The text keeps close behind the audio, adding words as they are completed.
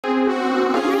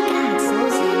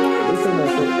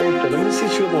Let me see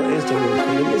you on Insta real quick.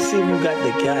 Let me see if you got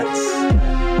the cats.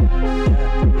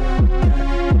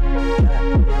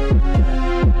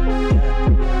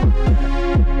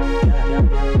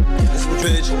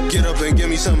 Bitch, get up and give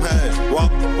me some head.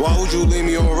 Why would you leave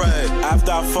me on red?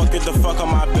 After I fuck it the fuck on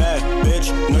my bed,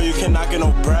 bitch. No, you cannot get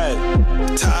no bread.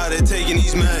 Tired of taking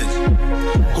these meds.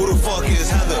 Who the fuck is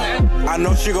Heather? I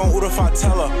know she gon' oot if I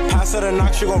tell her. Pass her the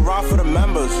knock, she gon' rob for the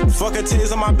members. Fuck a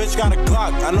taser, my bitch got a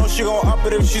Glock. I know she gon' up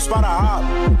it if she spot a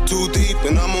hop. Too deep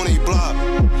and I'm on a block.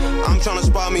 I'm tryna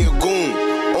spot me a goon.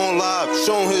 On live,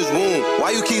 showing his wound.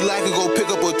 Why you keep lacking, go pick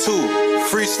up a two.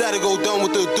 Free static, go done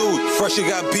with the dude. Fresh, you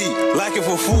got beat, lacking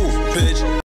for food, bitch.